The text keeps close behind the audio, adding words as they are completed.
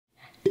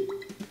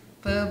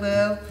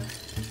Boo-boo.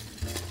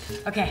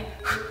 Okay.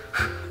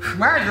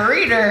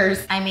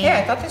 Margaritas. I mean, yeah,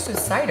 I thought this was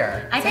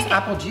cider. I think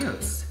apple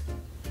juice.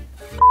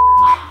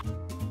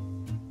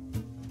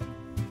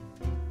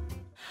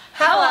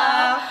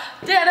 Hello.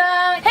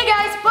 Ta-da! Hey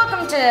guys,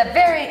 welcome to a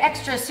very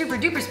extra super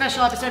duper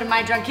special episode of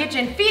My Drunk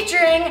Kitchen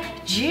featuring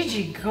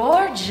Gigi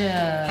Gorgeous.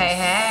 Hey,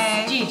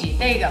 hey. Gigi,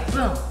 there you go.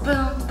 Boom,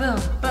 boom, boom,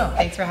 boom.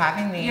 Thanks for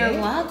having me. You're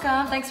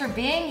welcome. Thanks for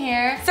being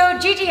here. So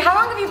Gigi, how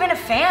long have you been a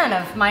fan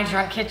of My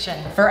Drunk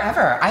Kitchen?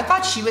 Forever. I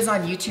thought she was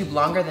on YouTube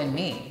longer than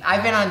me.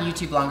 I've been on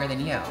YouTube longer than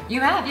you. You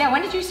have? Yeah,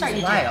 when did you start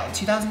YouTube? Wild.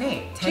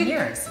 2008. 10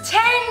 years.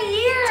 10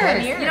 years!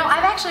 10 years. You know,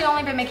 I've actually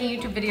only been making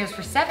YouTube videos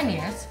for 7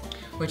 years.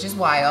 Which is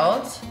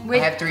wild. I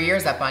have 3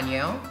 years up on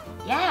you.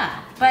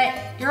 Yeah, but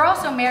you're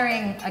also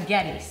marrying a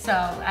Getty, so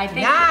I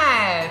think...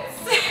 Yes!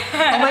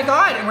 Oh my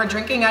God, and we're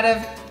drinking out of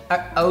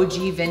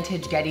OG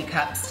vintage Getty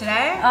cups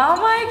today. Oh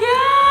my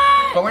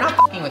God! But we're not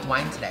f***ing with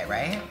wine today,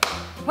 right?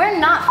 We're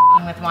not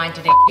f***ing with wine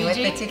today,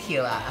 Gigi. With the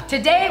tequila.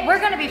 Today, we're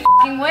gonna be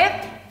f***ing with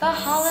the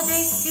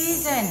holiday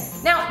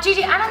season. Now,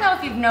 Gigi, I don't know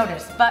if you've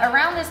noticed, but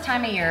around this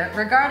time of year,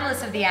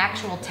 regardless of the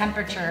actual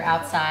temperature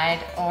outside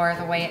or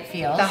the way it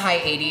feels. The high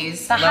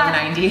 80s, low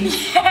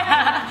 90s.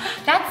 Yeah,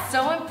 that's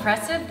so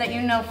impressive that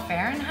you know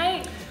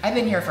Fahrenheit. I've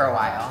been here for a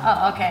while.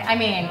 Oh, okay, I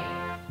mean.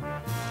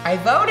 I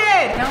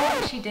voted!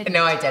 No, she didn't.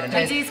 No, I didn't.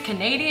 Gigi's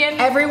Canadian.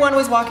 Everyone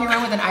was walking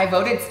around with an I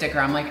voted sticker.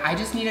 I'm like, I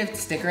just need a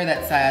sticker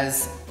that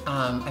says,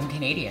 I'm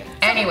Canadian.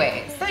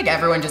 Anyways, I feel like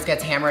everyone just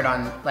gets hammered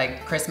on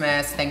like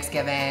Christmas,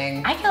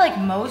 Thanksgiving. I feel like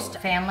most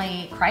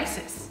family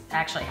crises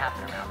actually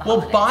happen around the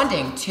holidays. Well,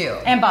 bonding too.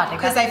 And bonding.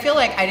 Because I feel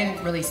like I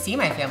didn't really see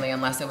my family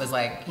unless it was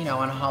like, you know,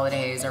 on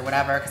holidays or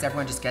whatever, because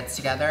everyone just gets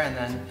together and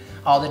then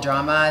all the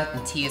drama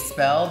and tea is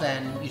spilled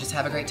and you just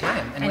have a great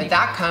time. And with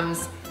that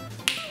comes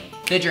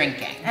the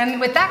drinking. And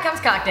with that comes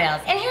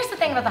cocktails. And here's the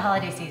thing about the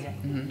holiday season.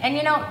 And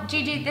you know,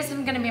 Gigi, this is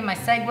gonna be my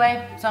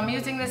segue, so I'm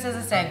using this as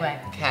a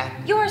segue. Okay.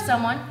 You are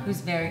someone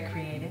who's very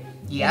creative.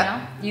 Yep. You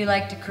know, you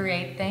like to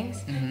create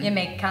things. You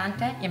make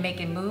content, you're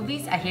making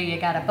movies. I hear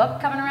you got a book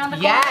coming around the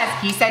corner.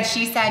 Yes, he said,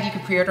 she said, you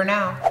can pre-order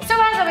now. So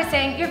as I was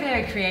saying, you're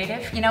very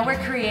creative. You know, we're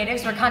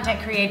creatives, we're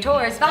content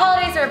creators. The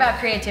holidays are about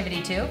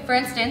creativity too. For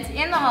instance,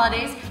 in the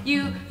holidays,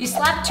 you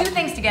slap two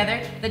things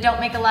together that don't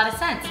make a lot of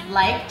sense,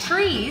 like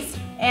trees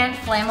and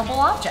flammable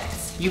objects.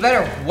 You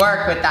better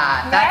work with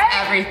that. That's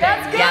Right? everything.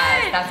 That's good.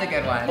 Yes, that's a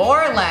good one.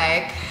 Or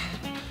like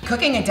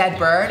cooking a dead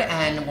bird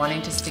and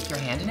wanting to stick your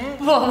hand in it.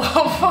 Whoa,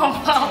 whoa, whoa,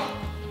 whoa.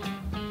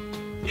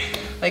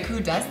 Like who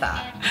does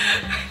that?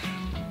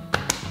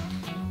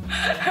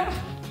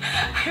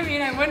 I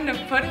mean, I wouldn't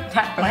have put it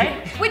that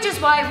way. Which is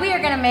why we are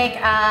gonna make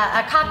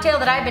a cocktail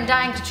that I've been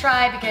dying to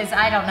try because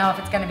I don't know if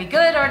it's gonna be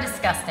good or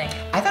disgusting.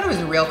 I thought it was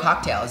a real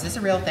cocktail. Is this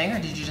a real thing or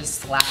did you just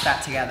slap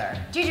that together?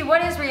 Gigi,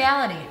 what is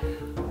reality?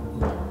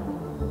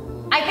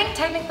 I think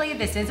technically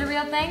this is a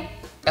real thing.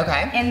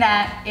 Okay. In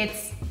that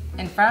it's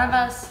in front of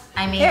us.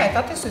 I mean. Yeah, I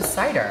thought this was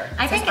cider.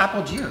 I think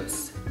apple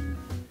juice.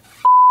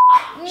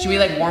 Should we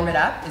like warm it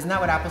up? Isn't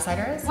that what apple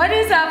cider is? What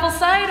is apple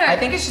cider? I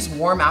think it's just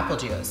warm apple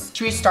juice.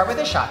 Should we start with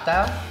a shot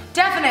though?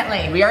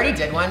 Definitely. We already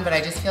did one, but I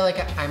just feel like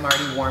I'm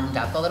already warmed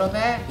up a little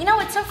bit. You know,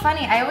 it's so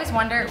funny. I always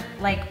wonder,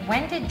 like,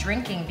 when did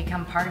drinking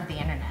become part of the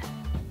internet?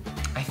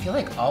 I feel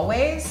like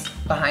always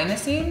behind the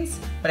scenes,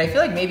 but I feel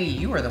like maybe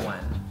you were the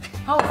one.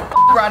 Oh,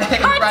 brought it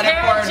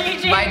forward.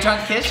 Gigi. My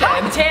Drunk Kitchen.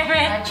 God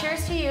damn it.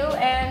 Cheers to you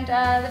and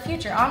the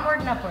future. Onward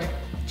and upward.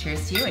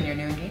 Cheers to you and your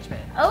new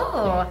engagement.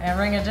 Oh, and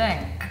ring a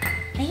ding.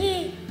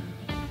 Hey.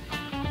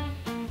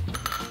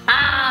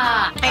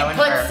 Ah! It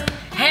puts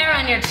hair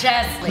on your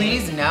chest.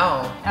 Please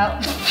no. Oh.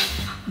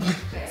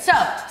 So,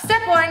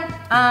 step one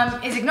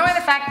is ignoring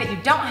the fact that you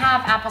don't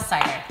have apple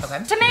cider.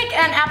 Okay. To make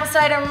an apple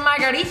cider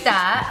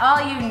margarita,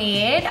 all you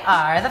need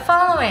are the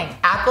following.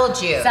 Apple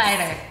juice.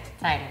 Cider.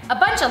 A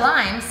bunch of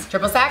limes.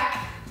 Triple sec.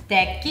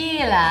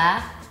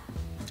 Tequila.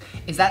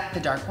 Is that the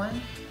dark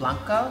one?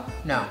 Blanco?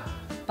 No.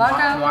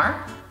 Blanco.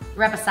 Noir?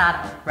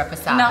 Reposado.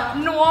 Reposado.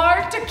 No,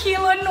 noir,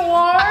 tequila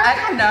noir. I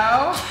don't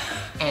know.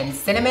 And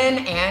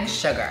cinnamon and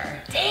sugar.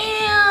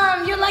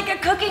 Damn, you're like a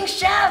cooking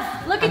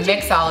chef. Look at you. A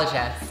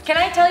mixologist. Can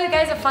I tell you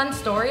guys a fun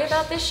story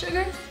about this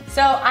sugar?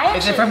 So I actually...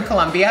 Is it from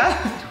Colombia?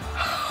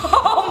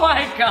 Oh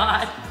my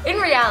God. In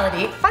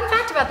reality, fun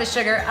fact about this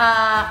sugar,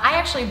 I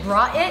actually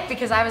brought it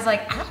because I was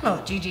like, I don't know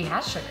if Gigi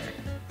has sugar.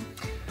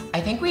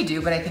 I think we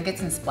do, but I think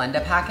it's in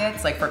Splenda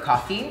packets, like for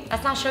coffee.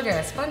 That's not sugar,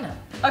 it's Splenda.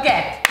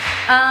 Okay,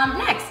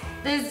 next,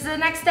 this is the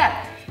next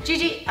step.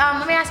 Gigi,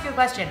 let me ask you a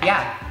question.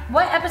 Yeah.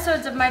 What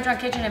episodes of My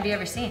Drunk Kitchen have you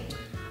ever seen?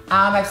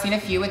 I've seen a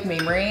few with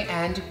Mamrie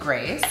and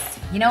Grace.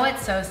 You know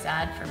what's so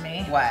sad for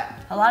me? What?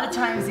 A lot of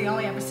times the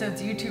only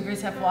episodes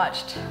YouTubers have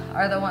watched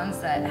are the ones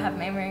that have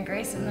Mamrie and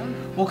Grace in them.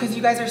 Well, because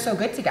you guys are so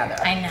good together.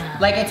 I know.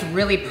 Like, it's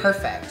really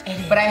perfect.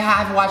 It is. But I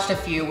have watched a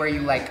few where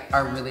you like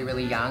are really,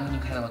 really young and you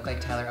kind of look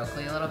like Tyler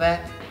Oakley a little bit.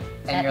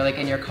 And you're like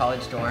in your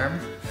college dorm.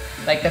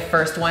 Like the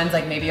first ones,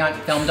 like maybe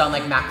filmed on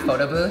like Mac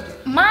photo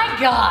booth. My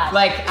God.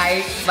 Like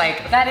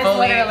that is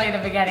literally the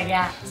beginning,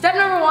 yeah. Step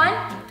number one,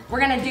 we're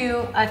gonna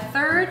do a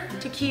third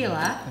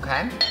tequila.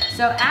 Okay.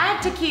 So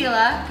add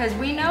tequila, because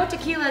we know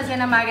tequila is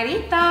in a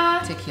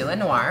margarita. Tequila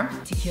noir.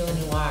 Tequila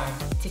noir.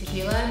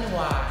 Tequila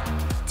noir.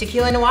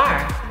 Tequila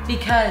noir.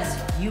 Because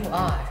you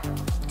are.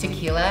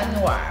 Tequila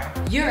noir.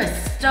 You're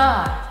a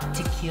star.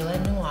 Tequila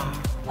noir.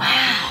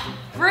 Wow,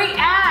 great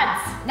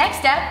ads. Next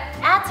step,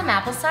 add some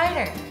apple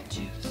cider.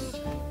 Juice.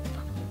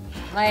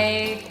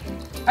 Okay,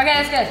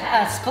 that's good.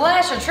 A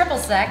splash of triple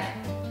sec.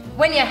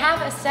 When you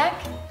have a sec.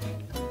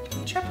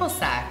 Triple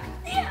sec.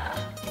 Yeah.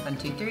 1,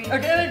 2, 3.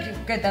 Okay,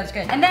 good, that was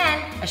good. And then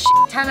a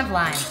ton of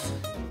limes.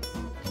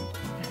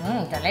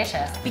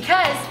 Delicious.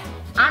 Because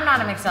I'm not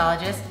a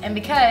mixologist, and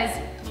because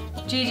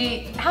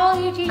Gigi, how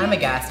old are you, Gigi? I'm a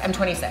guest. I'm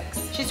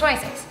 26. She's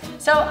 26.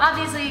 So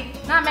obviously,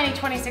 not many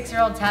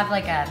 26-year-olds have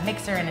like a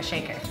mixer and a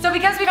shaker. So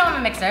because we don't have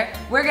a mixer,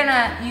 we're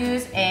gonna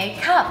use a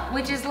cup,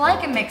 which is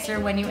like a mixer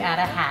when you add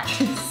a hat.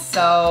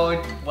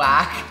 So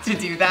whack to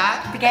do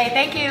that. Okay,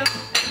 thank you.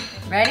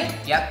 Ready?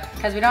 Yep.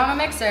 Because we don't have a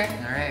mixer.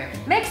 All right.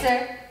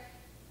 Mixer,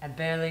 I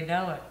barely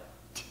know it.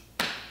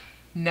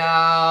 No,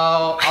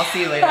 I'll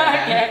see you later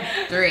again.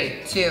 Okay. 3,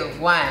 2,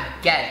 1,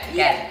 get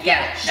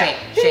it. Shake,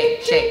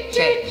 shake, shake,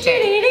 shake,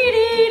 shake.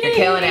 You're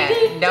killing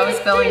it. No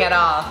spilling at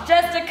all.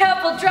 Just a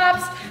couple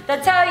drops,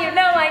 that's how you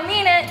know I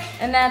mean it.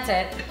 And that's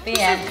it, the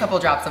Just end. a couple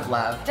drops of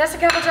love. Just a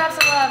couple drops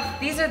of love.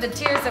 These are the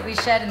tears that we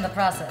shed in the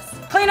process.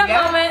 Cleanup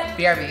moment.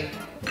 BRB.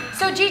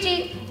 So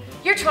Gigi,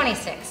 you're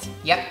 26.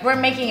 Yep. We're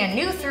making a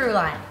new through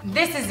line.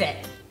 This is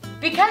it.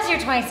 Because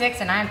you're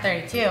 26 and I'm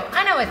 32,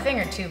 I know a thing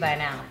or two by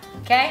now,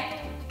 okay?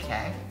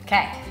 Okay.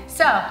 Okay,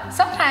 so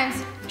sometimes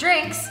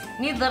drinks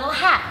need little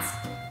hats.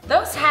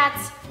 Those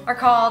hats are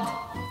called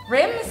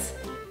rims,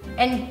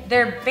 and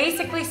they're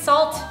basically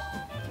salt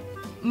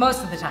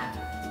most of the time.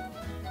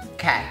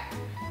 Okay.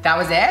 That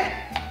was it?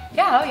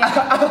 Yeah, oh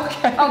yeah.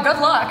 Okay. Oh, good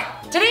luck.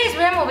 Today's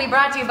rim will be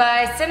brought to you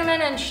by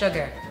cinnamon and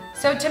sugar.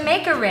 So to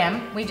make a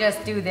rim, we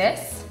just do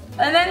this,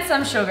 and then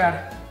some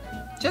sugar.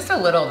 Just a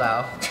little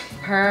though.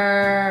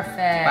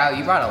 Perfect. Wow,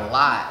 you brought a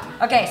lot.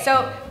 Okay,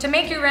 so to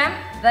make your rim,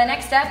 the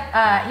next step,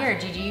 here,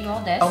 Gigi, you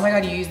hold this. Oh my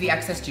God, you use the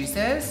excess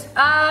juices?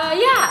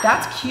 Yeah.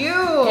 That's cute.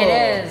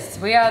 It is.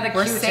 We are the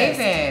We're cutest.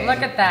 saving.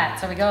 Look at that.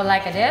 So we go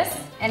like this,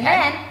 and Okay.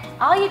 then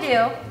all you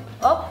do,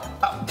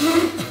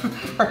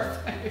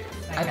 Perfect.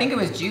 I think it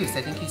was juice.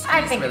 I think you I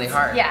squeezed think really it's-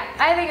 hard. Yeah,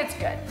 I think it's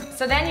good.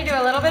 So then you do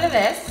a little bit of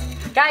this.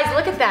 Guys,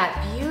 look at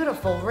that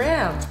beautiful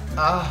rim.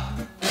 Oh,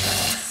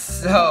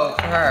 so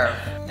curved.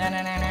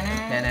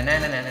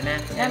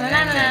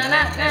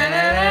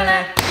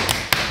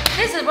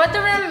 This is what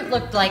the rim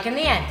looked like in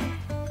the end.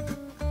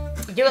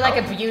 You do it like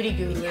a beauty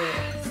guru.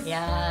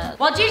 Yeah.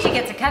 While Gigi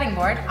gets a cutting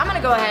board, I'm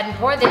gonna go ahead and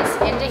pour this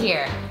into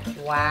here.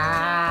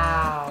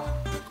 Wow.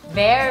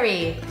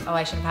 Very, oh,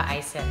 I should put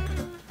ice in.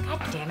 God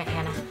damn it,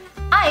 Hannah.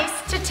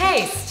 Ice to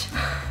taste.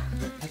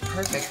 A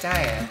perfect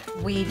diet.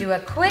 We do a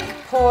quick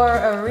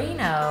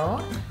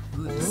pour-erino.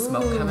 Ooh, the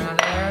smoke coming out of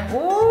there.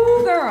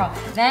 Ooh, girl.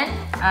 Then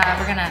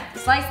we're gonna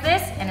slice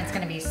this, and it's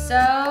gonna be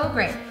so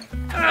great.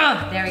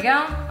 There we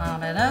go. Oh,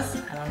 there it is.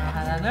 I don't know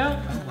how that do.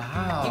 Oh,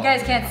 wow. You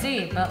guys can't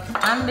see, but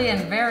I'm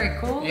being very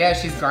cool. Yeah,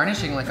 she's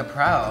garnishing like a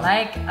pro.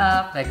 Like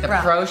a Like the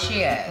pro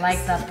she is.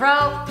 Like the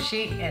pro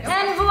she is.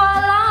 And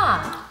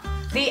voila!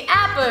 The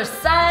apple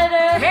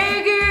cider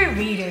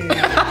margaritas.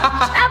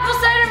 Apple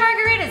cider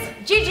margaritas.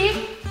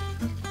 Gigi,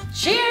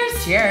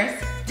 cheers. Cheers.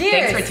 Cheers.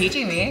 Thanks for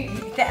teaching me.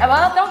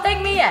 Well, don't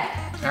thank me yet.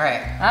 All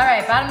right. All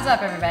right, bottoms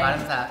up, everybody.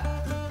 Bottoms up.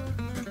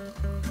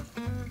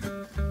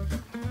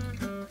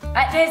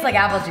 It tastes like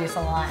apple juice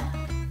a lot.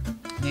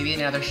 Maybe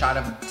another shot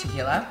of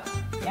tequila.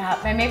 Yeah,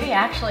 and maybe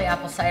actually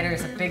apple cider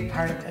is a big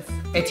part of this.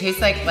 It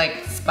tastes like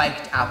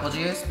spiked apple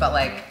juice, but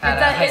like at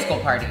a high school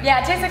party.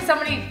 Yeah, it tastes like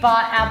somebody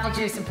bought apple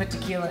juice and put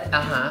tequila in.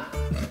 Uh-huh.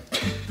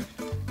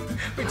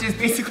 Which is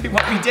basically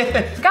what we did.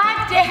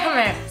 God damn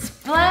it.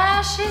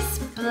 Splashy,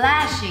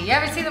 splashy. You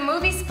ever see the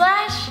movie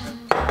Splash?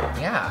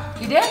 Yeah.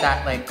 You did?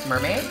 That like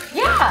mermaid?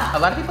 Yeah. A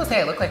lot of people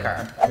say I look like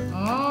her.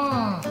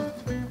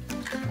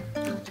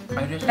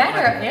 I just don't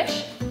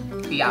Better-ish.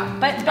 Yeah.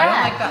 But I don't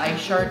bad. like the ice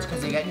shards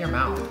because they get in your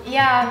mouth.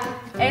 Yeah,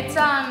 it's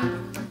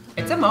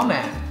It's a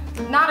moment.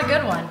 not a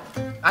good one.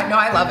 No,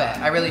 I love it.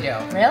 I really do.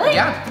 Really?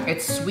 Yeah.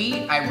 It's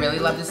sweet. I really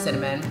love the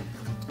cinnamon.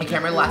 I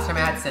can't remember the last time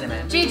I had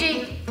cinnamon.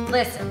 Gigi,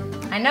 listen.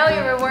 I know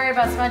you were worried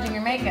about smudging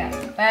your makeup,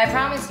 but I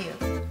promise you,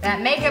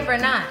 that makeup or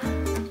not,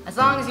 as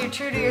long as you're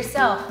true to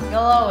yourself, you'll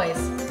always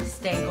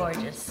stay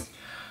gorgeous.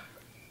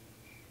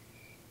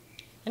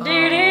 It's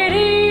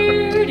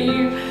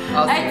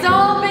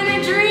all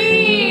been a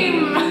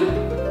dream!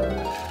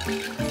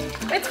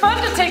 It's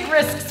fun to take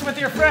risks with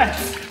your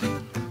friends.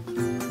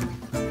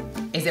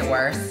 Is it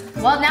worse?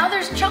 Well, now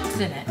there's chunks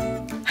in it.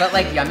 But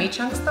like yummy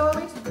chunks though, at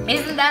least?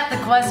 Isn't that the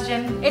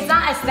question? It's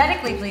not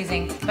aesthetically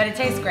pleasing, but it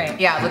tastes great.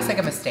 Yeah, it looks like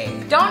a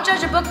mistake. Don't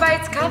judge a book by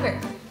its cover,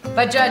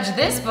 but judge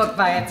this book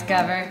by its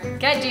cover.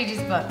 Get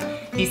Gigi's book.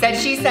 He said,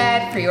 she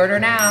said, pre-order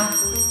now.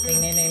 Ding,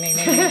 ding, ding, ding,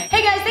 ding, ding.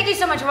 Hey guys, thank you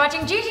so much for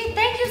watching. Gigi,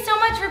 thank you so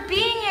much for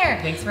being here.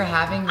 Thanks for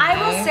having me. I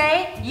will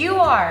say, you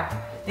are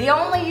the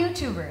only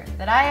YouTuber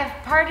that I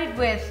have partied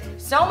with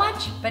so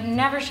much, but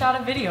never shot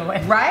a video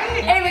with.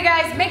 Right? Anyway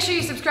guys, make sure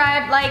you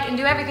subscribe, like, and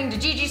do everything to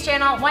Gigi's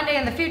channel. One day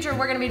in the future,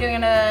 we're gonna be doing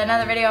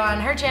another video on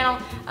her channel.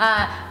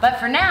 But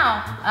for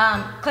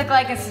now, click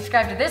like and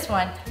subscribe to this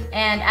one.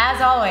 And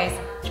as always,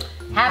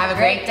 have a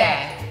great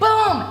day.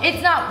 Boom!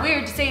 It's not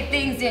weird to say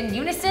things in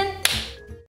unison.